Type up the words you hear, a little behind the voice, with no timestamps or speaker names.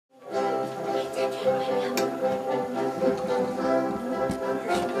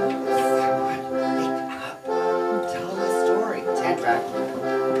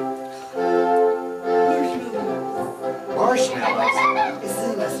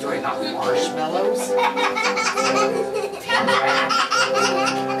about marshmallows? Come on.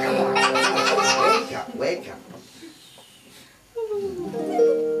 Wake up, wake up.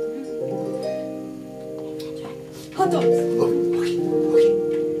 Hot dogs. Okay.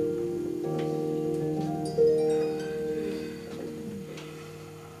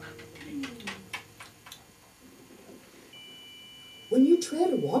 When you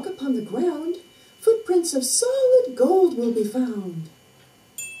tread or walk upon the ground, footprints of solid gold will be found.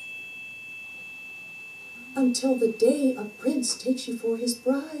 Until the day a prince takes you for his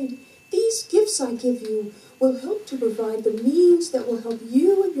bride, these gifts I give you will help to provide the means that will help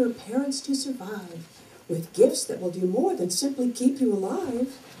you and your parents to survive, with gifts that will do more than simply keep you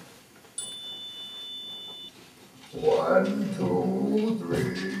alive. 1, 2,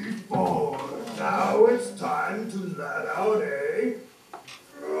 3, 4. Now it's time to let out a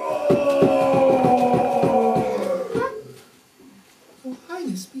roar! Your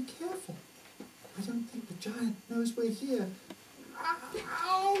Highness, be careful. I don't think the giant knows we're here.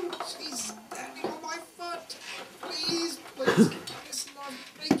 Ouch! He's standing on my foot. Please, Highness, not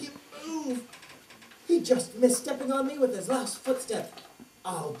make him move. He just missed stepping on me with his last footstep.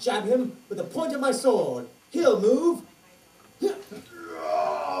 I'll jab him with the point of my sword. He'll move.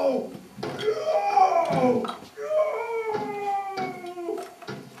 No! No!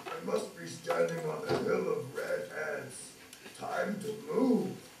 I must be standing on the hill of red ants. Time to move.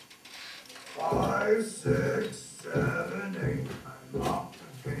 5, 6, 7, 8. I'm off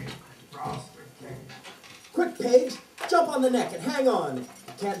the gate. Cross the gate. Quick, page, jump on the neck and hang on.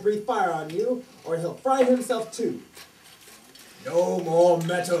 He can't breathe fire on you, or he'll fry himself too. No more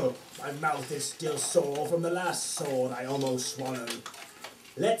metal. My mouth is still sore from the last sword I almost swallowed.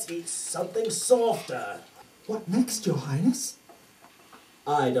 Let's eat something softer. What next, Your Highness?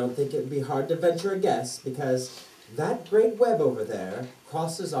 I don't think it would be hard to venture a guess, because that great web over there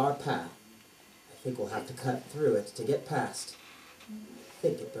crosses our path. I think we'll have to cut through it to get past. I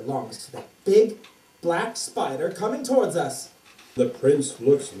think it belongs to that big, black spider coming towards us. The prince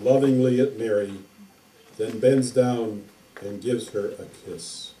looks lovingly at Mary, then bends down and gives her a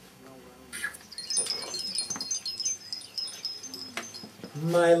kiss.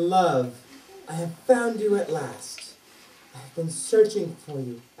 My love, I have found you at last. I have been searching for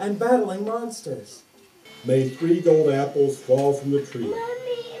you and battling monsters. May 3 gold apples fall from the tree.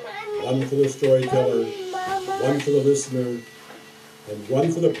 One for the storyteller, one for the listener, and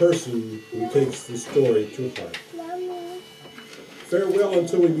one for the person who takes the story to heart. Farewell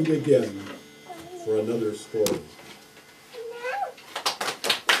until we meet again for another story.